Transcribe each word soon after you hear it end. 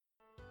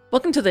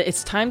Welcome to the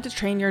It's Time to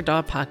Train Your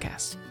Dog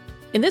podcast.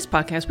 In this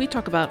podcast, we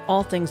talk about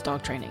all things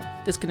dog training.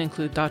 This can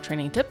include dog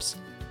training tips,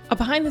 a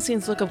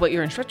behind-the-scenes look of what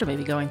your instructor may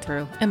be going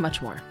through, and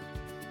much more.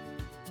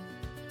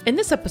 In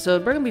this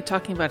episode, we're going to be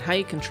talking about how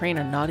you can train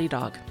a naughty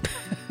dog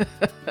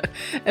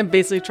and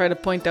basically try to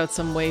point out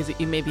some ways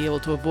that you may be able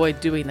to avoid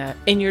doing that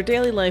in your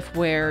daily life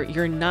where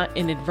you're not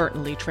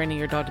inadvertently training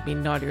your dog to be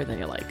naughtier than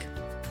you like.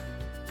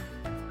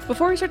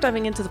 Before we start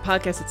diving into the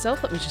podcast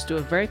itself, let me just do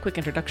a very quick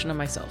introduction of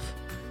myself.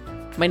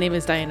 My name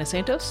is Diana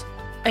Santos.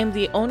 I am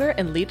the owner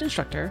and lead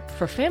instructor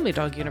for Family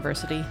Dog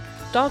University,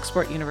 Dog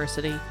Sport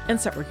University, and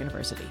Setwork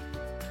University.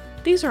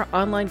 These are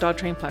online dog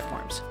training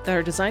platforms that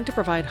are designed to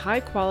provide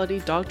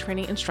high-quality dog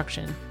training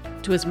instruction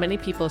to as many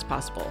people as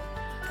possible.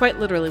 Quite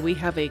literally, we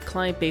have a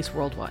client base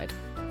worldwide.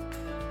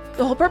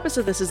 The whole purpose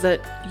of this is that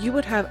you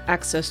would have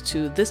access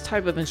to this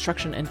type of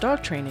instruction and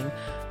dog training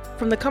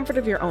from the comfort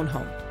of your own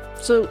home.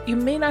 So you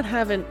may not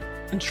have an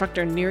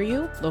instructor near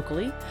you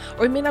locally,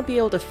 or you may not be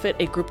able to fit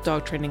a group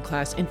dog training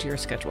class into your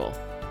schedule.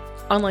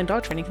 Online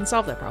dog training can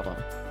solve that problem.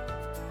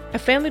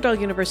 At Family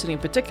Dog University in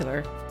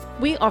particular,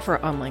 we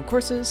offer online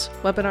courses,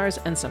 webinars,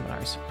 and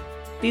seminars.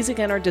 These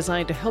again are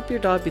designed to help your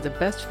dog be the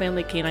best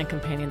family canine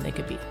companion they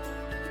could be.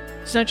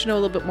 So now that you know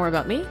a little bit more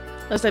about me,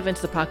 let's dive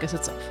into the podcast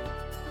itself.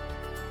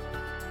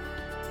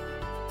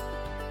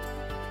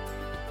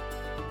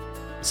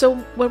 So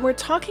when we're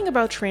talking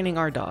about training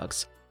our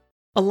dogs,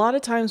 a lot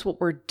of times what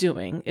we're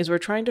doing is we're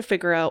trying to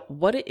figure out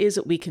what it is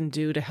that we can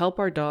do to help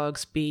our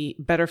dogs be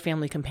better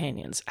family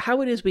companions, how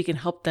it is we can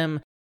help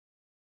them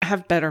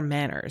have better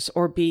manners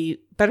or be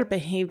better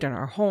behaved in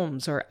our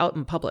homes or out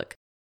in public.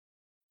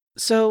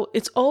 So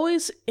it's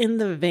always in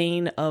the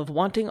vein of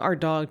wanting our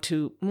dog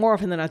to more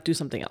often than not do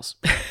something else.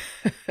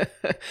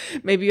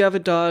 Maybe you have a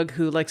dog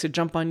who likes to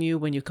jump on you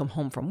when you come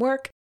home from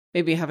work.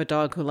 Maybe you have a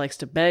dog who likes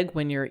to beg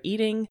when you're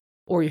eating,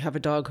 or you have a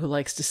dog who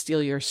likes to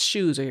steal your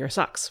shoes or your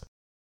socks.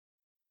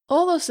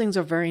 All those things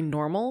are very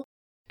normal,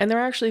 and they're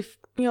actually,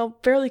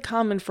 fairly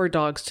common for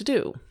dogs to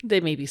do.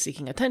 They may be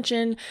seeking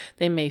attention,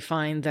 they may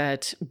find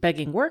that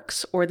begging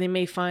works, or they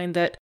may find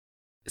that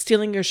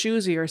stealing your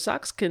shoes or your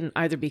socks can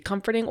either be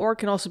comforting or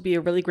can also be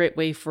a really great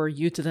way for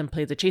you to then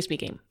play the chase me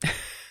game.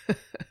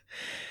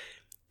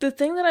 The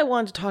thing that I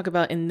wanted to talk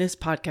about in this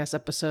podcast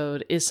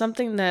episode is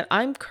something that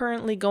I'm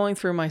currently going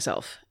through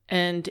myself,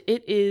 and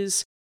it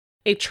is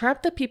a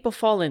trap that people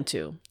fall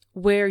into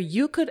where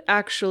you could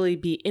actually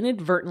be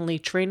inadvertently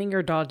training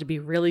your dog to be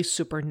really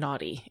super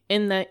naughty,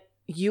 in that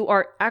you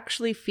are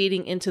actually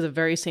feeding into the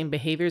very same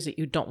behaviors that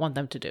you don't want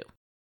them to do.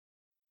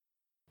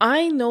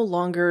 I no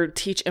longer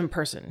teach in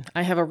person.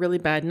 I have a really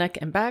bad neck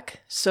and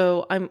back,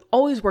 so I'm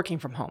always working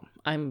from home.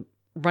 I'm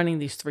running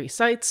these 3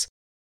 sites.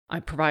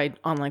 I provide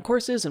online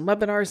courses and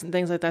webinars and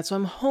things like that, so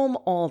I'm home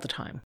all the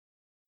time.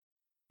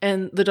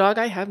 And the dog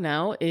I have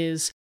now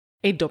is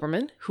a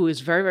Doberman who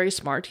is very, very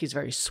smart. He's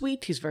very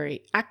sweet. He's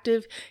very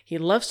active. He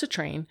loves to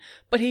train,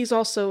 but he's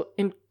also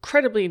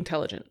incredibly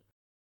intelligent.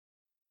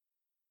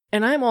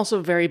 And I'm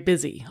also very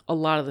busy a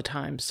lot of the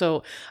time.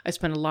 So I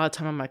spend a lot of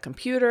time on my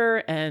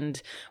computer,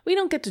 and we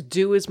don't get to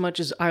do as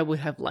much as I would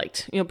have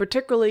liked.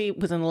 Particularly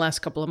within the last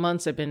couple of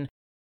months, I've been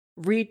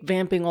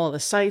revamping all the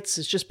sites.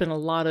 It's just been a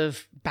lot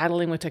of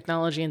battling with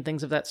technology and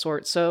things of that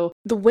sort. So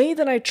the way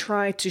that I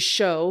try to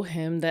show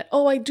him that,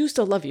 I do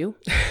still love you.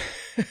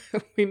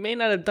 We may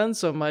not have done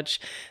so much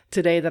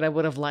today that I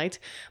would have liked,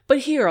 but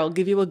here, I'll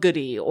give you a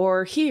goodie,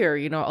 or here,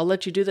 I'll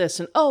let you do this.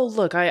 And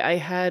look, I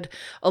had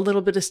a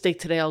little bit of steak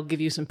today. I'll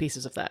give you some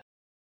pieces of that.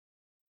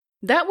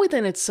 That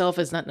within itself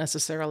is not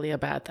necessarily a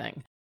bad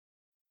thing.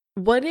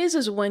 What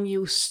is when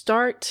you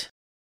start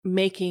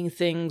making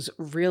things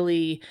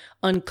really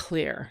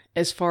unclear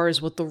as far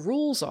as what the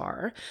rules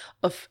are,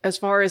 as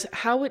far as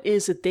how it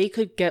is that they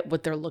could get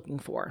what they're looking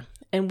for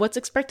and what's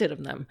expected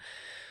of them.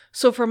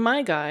 So for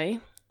my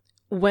guy,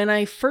 when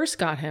I first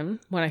brought him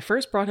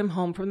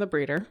home from the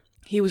breeder,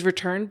 he was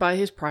returned by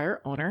his prior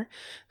owner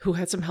who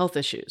had some health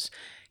issues.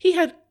 He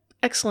had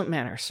excellent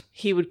manners.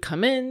 He would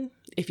come in.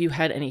 If you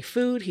had any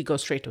food, he'd go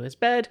straight to his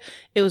bed.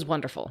 It was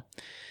wonderful.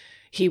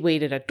 He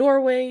waited at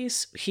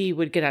doorways. He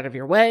would get out of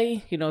your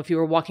way. If you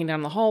were walking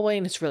down the hallway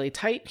and it's really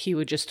tight, he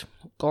would just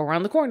go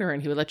around the corner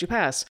and he would let you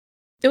pass.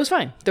 It was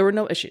fine. There were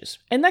no issues.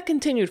 And that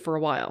continued for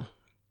a while.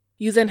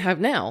 You then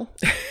have now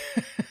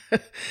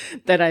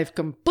that I've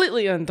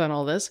completely undone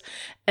all this.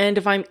 And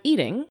if I'm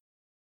eating,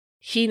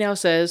 he now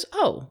says,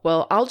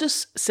 I'll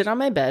just sit on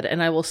my bed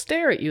and I will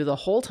stare at you the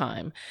whole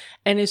time.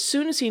 And as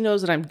soon as he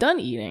knows that I'm done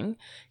eating,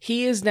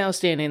 he is now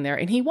standing there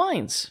and he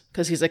whines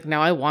because he's like,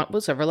 now I want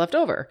what's ever left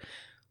over.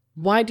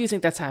 Why do you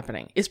think that's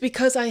happening? It's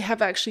because I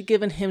have actually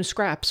given him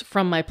scraps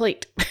from my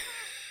plate.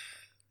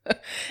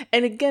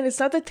 And again, it's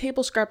not that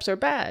table scraps are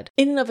bad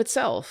in and of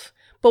itself.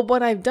 But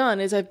what I've done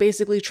is I've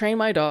basically trained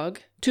my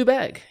dog to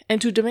beg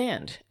and to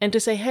demand and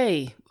to say,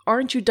 hey,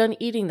 aren't you done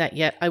eating that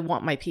yet? I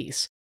want my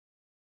piece.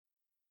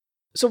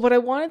 So what I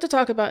wanted to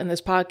talk about in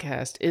this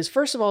podcast is,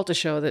 first of all, to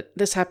show that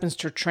this happens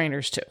to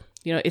trainers too.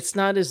 It's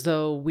not as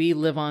though we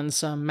live on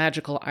some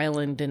magical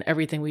island and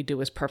everything we do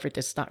is perfect.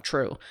 It's not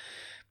true.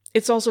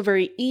 it's also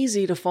very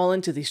easy to fall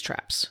into these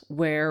traps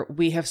where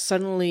we have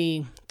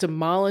suddenly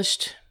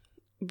demolished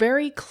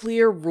very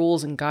clear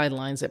rules and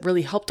guidelines that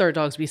really helped our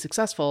dogs be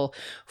successful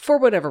for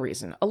whatever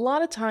reason. A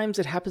lot of times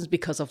it happens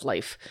because of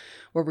life.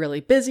 We're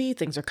really busy,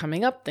 things are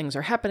coming up, things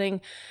are happening,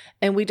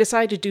 and we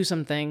decide to do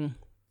something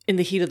in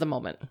the heat of the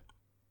moment.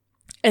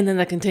 And then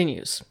that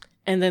continues.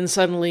 And then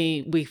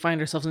suddenly we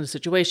find ourselves in a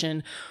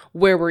situation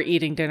where we're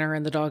eating dinner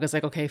and the dog is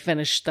like, okay,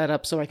 finish that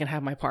up so I can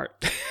have my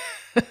part.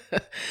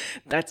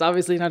 That's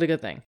obviously not a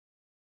good thing.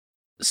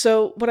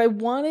 So what I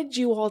wanted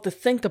you all to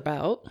think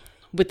about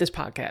with this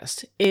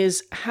podcast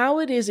is how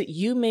it is that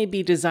you may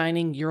be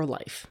designing your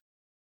life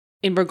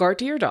in regard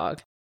to your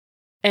dog.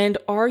 And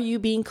are you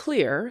being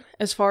clear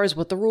as far as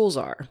what the rules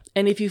are?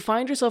 And if you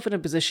find yourself in a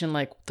position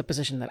like the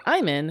position that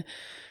I'm in,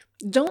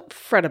 don't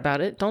fret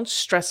about it, don't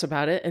stress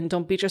about it, and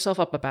don't beat yourself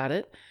up about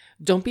it.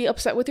 Don't be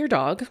upset with your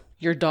dog.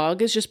 Your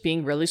dog is just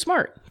being really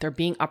smart. They're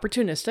being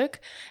opportunistic,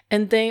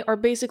 and they are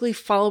basically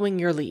following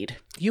your lead.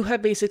 You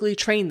have basically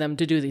trained them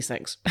to do these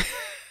things.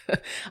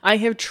 I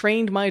have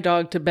trained my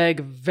dog to beg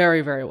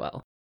very, very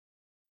well.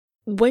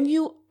 When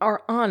you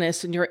are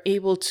honest and you're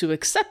able to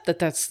accept that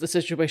that's the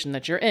situation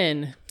that you're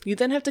in, you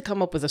then have to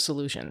come up with a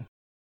solution.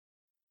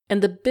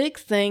 And the big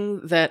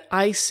thing that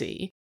I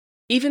see,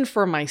 even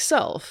for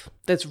myself,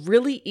 that's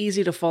really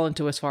easy to fall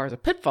into as far as a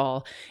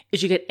pitfall,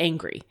 is you get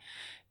angry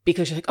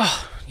because you're like,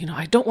 oh,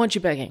 I don't want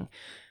you begging.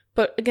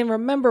 But again,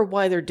 remember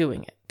why they're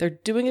doing it. They're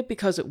doing it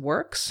because it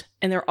works,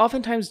 and they're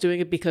oftentimes doing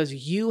it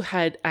because you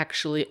had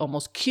actually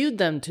almost cued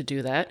them to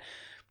do that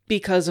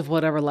because of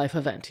whatever life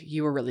event.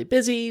 You were really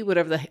busy,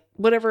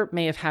 whatever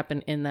may have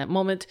happened in that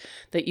moment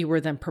that you were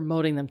then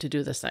promoting them to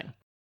do this thing.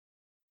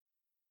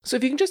 So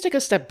if you can just take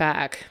a step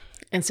back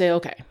and say,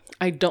 okay,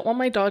 I don't want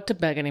my dog to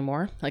beg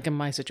anymore, like in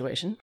my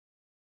situation.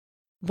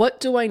 What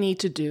do I need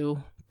to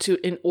do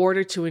in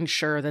order to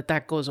ensure that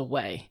that goes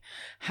away?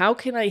 How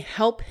can I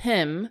help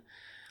him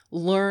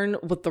learn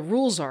what the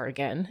rules are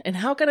again? And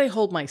how can I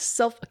hold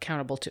myself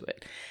accountable to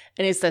it?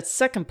 And it's that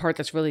second part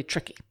that's really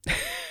tricky.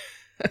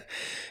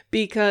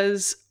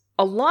 Because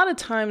a lot of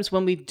times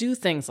when we do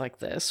things like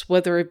this,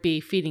 whether it be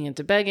feeding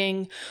into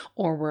begging,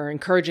 or we're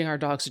encouraging our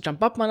dogs to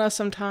jump up on us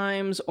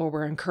sometimes, or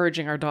we're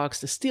encouraging our dogs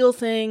to steal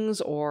things,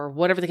 or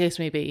whatever the case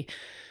may be,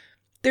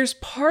 there's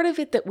part of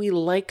it that we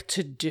like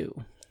to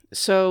do.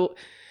 So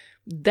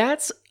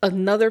that's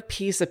another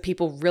piece that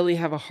people really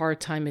have a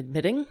hard time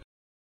admitting.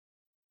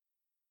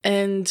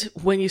 And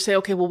when you say,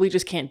 okay, well, we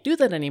just can't do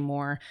that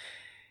anymore,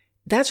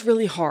 that's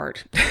really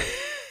hard.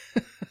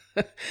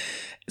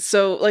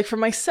 So like for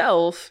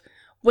myself,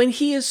 when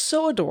he is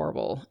so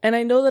adorable, and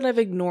I know that I've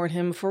ignored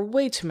him for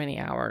way too many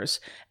hours,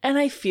 and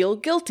I feel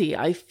guilty,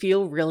 I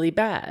feel really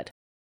bad,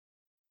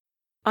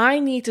 I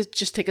need to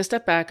just take a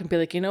step back and be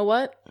like, you know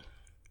what?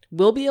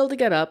 We'll be able to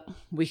get up.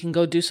 We can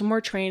go do some more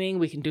training.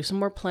 We can do some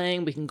more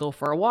playing. We can go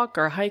for a walk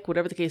or a hike,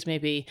 whatever the case may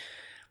be.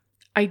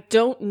 I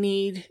don't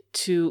need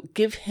to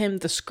give him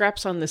the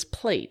scraps on this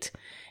plate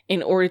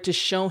in order to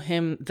show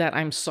him that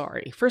I'm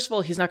sorry. First of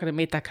all, he's not going to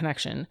make that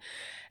connection.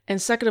 And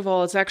second of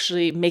all, it's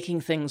actually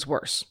making things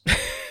worse.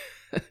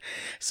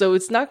 So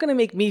it's not going to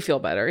make me feel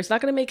better. It's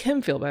not going to make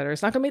him feel better.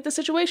 It's not going to make the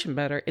situation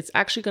better. It's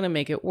actually going to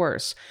make it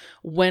worse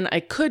when I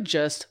could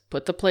just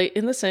put the plate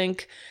in the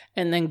sink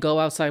and then go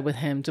outside with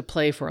him to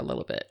play for a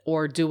little bit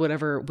or do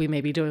whatever we may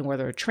be doing,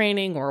 whether a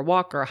training or a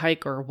walk or a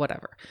hike or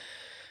whatever.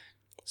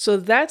 So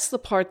that's the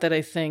part that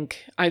I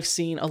think I've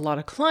seen a lot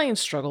of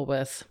clients struggle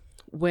with,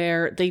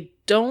 where they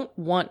don't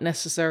want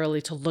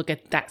necessarily to look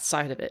at that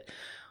side of it.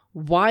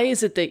 Why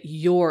is it that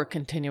you're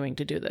continuing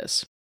to do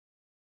this?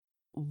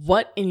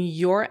 What in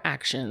your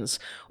actions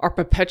are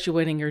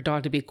perpetuating your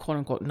dog to be quote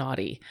unquote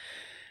naughty?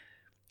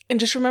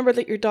 And just remember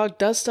that your dog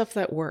does stuff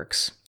that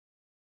works.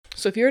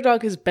 So if your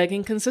dog is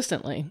begging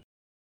consistently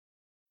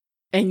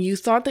and you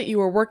thought that you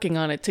were working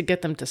on it to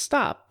get them to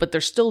stop, but they're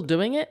still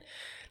doing it,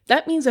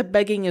 that means that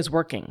begging is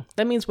working.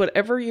 That means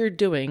whatever you're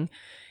doing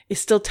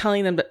is still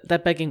telling them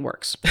that begging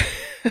works.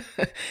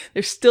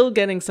 They're still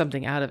getting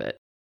something out of it.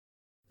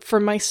 For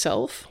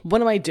myself,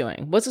 what am I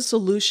doing? What's a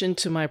solution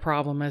to my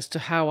problem as to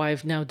how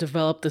I've now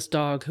developed this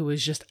dog who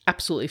is just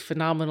absolutely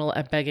phenomenal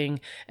at begging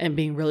and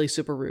being really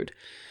super rude?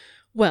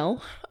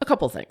 Well, a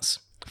couple things.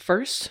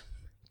 First,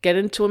 get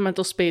into a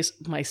mental space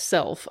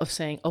myself of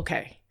saying,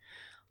 okay,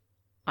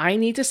 I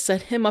need to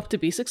set him up to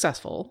be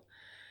successful.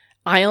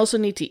 I also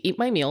need to eat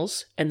my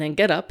meals and then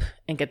get up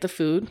and get the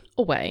food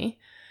away.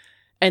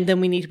 And then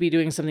we need to be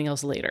doing something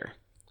else later,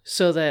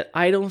 so that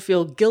I don't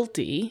feel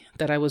guilty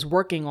that I was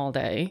working all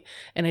day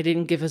and I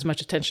didn't give as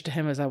much attention to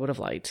him as I would have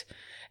liked,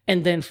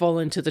 and then fall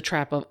into the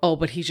trap of, oh,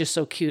 but he's just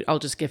so cute, I'll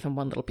just give him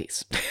one little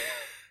piece.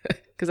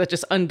 Because that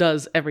just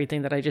undoes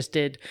everything that I just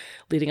did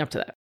leading up to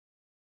that.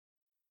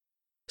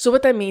 So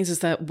what that means is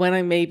that when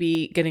I may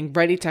be getting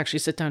ready to actually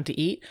sit down to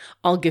eat,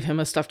 I'll give him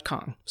a stuffed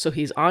Kong. So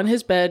he's on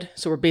his bed.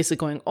 So we're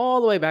basically going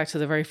all the way back to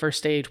the very first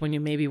stage when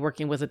you may be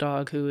working with a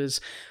dog who is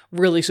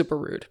really super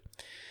rude.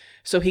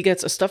 So he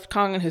gets a stuffed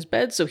Kong on his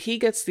bed. So he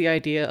gets the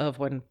idea of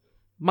when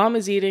mom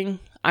is eating,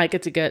 I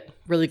get to get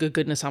really good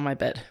goodness on my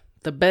bed.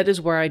 The bed is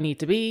where I need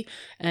to be,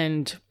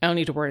 and I don't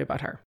need to worry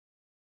about her.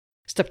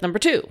 Step number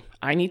 2,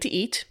 I need to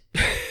eat.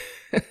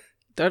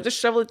 Don't have to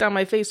shovel it down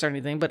my face or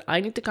anything, but I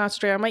need to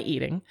concentrate on my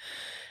eating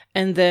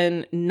and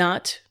then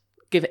not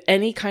give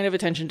any kind of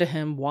attention to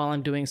him while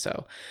I'm doing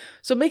so.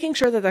 So making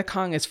sure that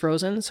Kong is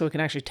frozen so it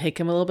can actually take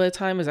him a little bit of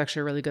time is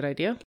actually a really good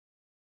idea.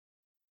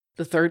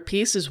 The third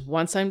piece is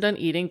once I'm done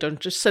eating, don't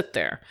just sit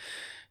there.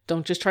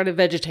 Don't just try to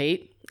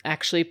vegetate.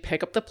 Actually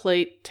pick up the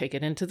plate, take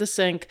it into the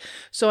sink,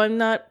 so I'm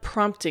not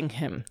prompting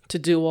him to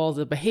do all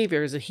the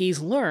behaviors that he's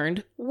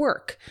learned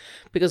work.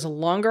 Because the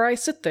longer I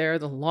sit there,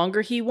 the longer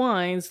he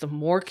whines, the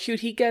more cute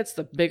he gets,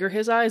 the bigger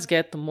his eyes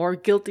get, the more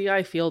guilty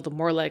I feel, the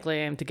more likely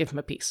I am to give him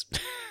a piece.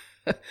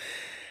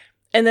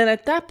 And then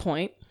at that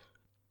point,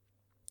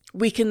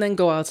 we can then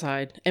go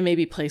outside and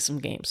maybe play some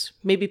games.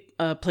 Maybe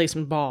play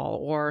some ball,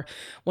 or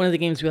one of the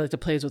games we like to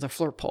play is with a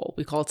flirt pole.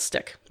 We call it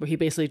stick, where he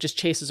basically just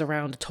chases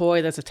around a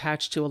toy that's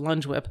attached to a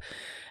lunge whip,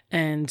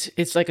 and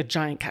it's like a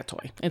giant cat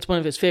toy. It's one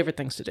of his favorite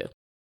things to do.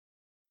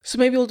 So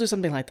maybe we'll do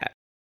something like that.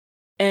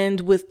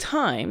 And with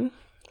time,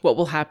 what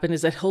will happen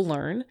is that he'll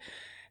learn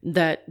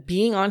that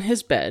being on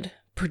his bed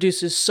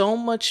produces so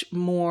much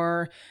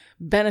more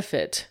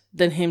benefit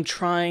than him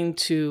trying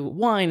to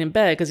whine in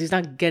bed because he's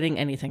not getting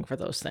anything for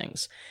those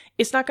things.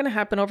 It's not going to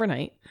happen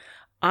overnight.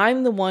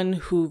 I'm the one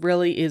who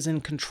really is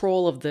in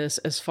control of this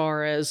as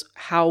far as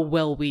how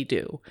well we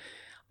do.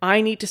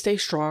 I need to stay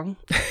strong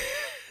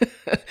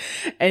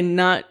and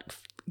not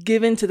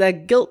give in to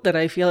that guilt that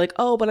I feel like,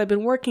 oh, but I've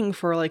been working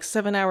for like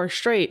 7 hours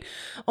straight.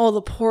 Oh,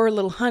 the poor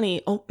little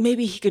honey. Oh,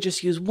 maybe he could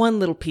just use one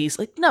little piece.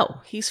 Like,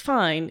 no, he's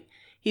fine.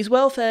 He's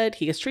well fed.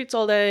 He gets treats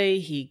all day.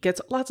 He gets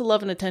lots of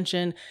love and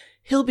attention.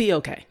 He'll be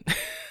okay.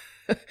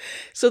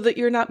 So that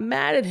you're not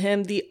mad at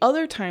him the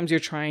other times you're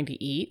trying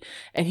to eat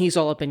and he's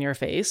all up in your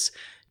face.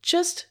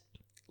 Just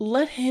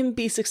let him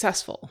be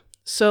successful.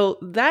 So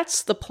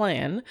that's the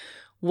plan.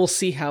 We'll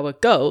see how it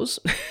goes.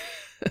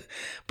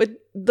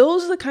 But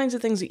those are the kinds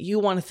of things that you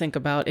want to think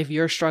about if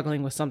you're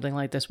struggling with something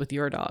like this with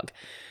your dog.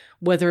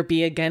 Whether it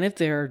be, again, if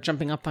they're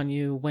jumping up on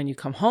you when you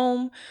come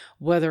home,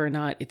 whether or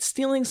not it's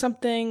stealing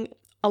something.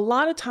 A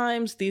lot of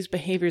times these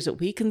behaviors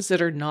that we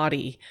consider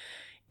naughty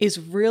is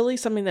really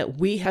something that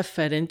we have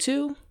fed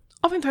into,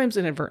 oftentimes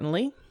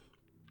inadvertently,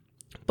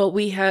 but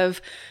we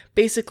have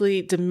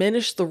basically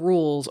diminished the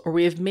rules, or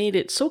we have made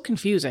it so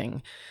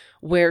confusing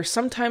where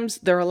sometimes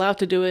they're allowed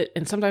to do it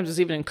and sometimes it's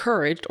even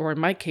encouraged, or in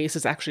my case,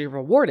 it's actually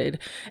rewarded,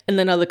 and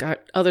then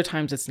other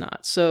times it's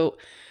not. So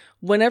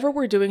whenever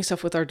we're doing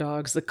stuff with our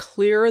dogs, the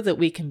clearer that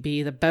we can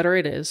be, the better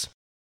it is.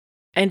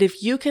 And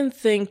if you can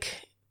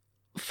think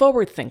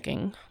forward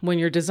thinking when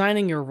you're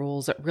designing your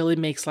rules, it really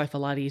makes life a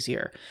lot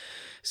easier.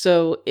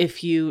 So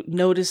if you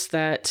notice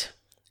that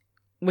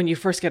when you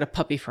first get a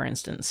puppy, for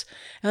instance,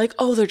 and like,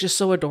 oh, they're just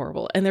so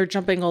adorable and they're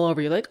jumping all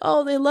over you, like,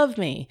 oh, they love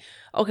me.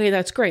 Okay,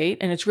 that's great.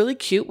 And it's really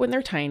cute when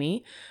they're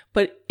tiny.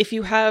 But if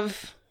you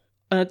have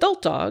an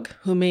adult dog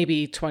who may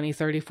be 20,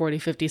 30, 40,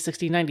 50,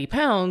 60, 90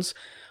 pounds,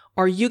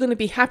 are you going to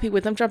be happy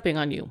with them jumping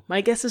on you?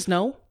 My guess is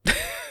no.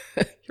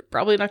 You're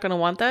probably not going to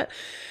want that.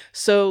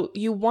 So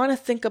you want to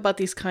think about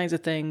these kinds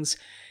of things.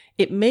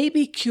 It may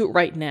be cute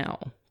right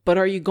now, but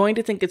are you going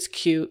to think it's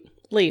cute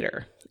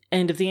later?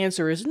 And if the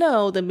answer is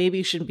no, then maybe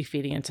you shouldn't be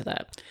feeding into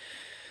that.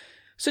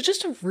 So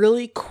just a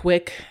really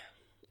quick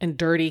and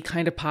dirty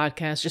kind of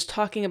podcast, just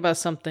talking about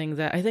something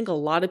that I think a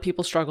lot of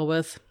people struggle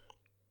with.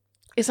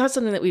 It's not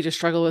something that we just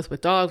struggle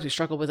with dogs. We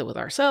struggle with it with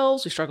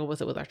ourselves. We struggle with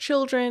it with our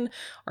children,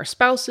 our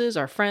spouses,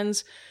 our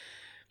friends.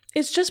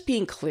 It's just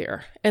being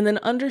clear and then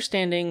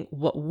understanding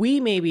what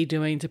we may be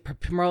doing to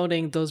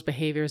promoting those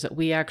behaviors that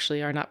we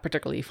actually are not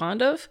particularly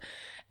fond of,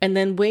 and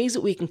then ways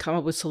that we can come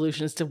up with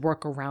solutions to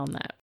work around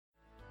that.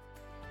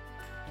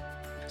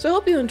 So I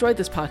hope you enjoyed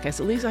this podcast.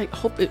 At least I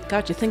hope it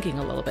got you thinking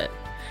a little bit.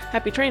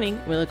 Happy training.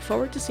 We look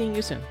forward to seeing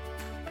you soon.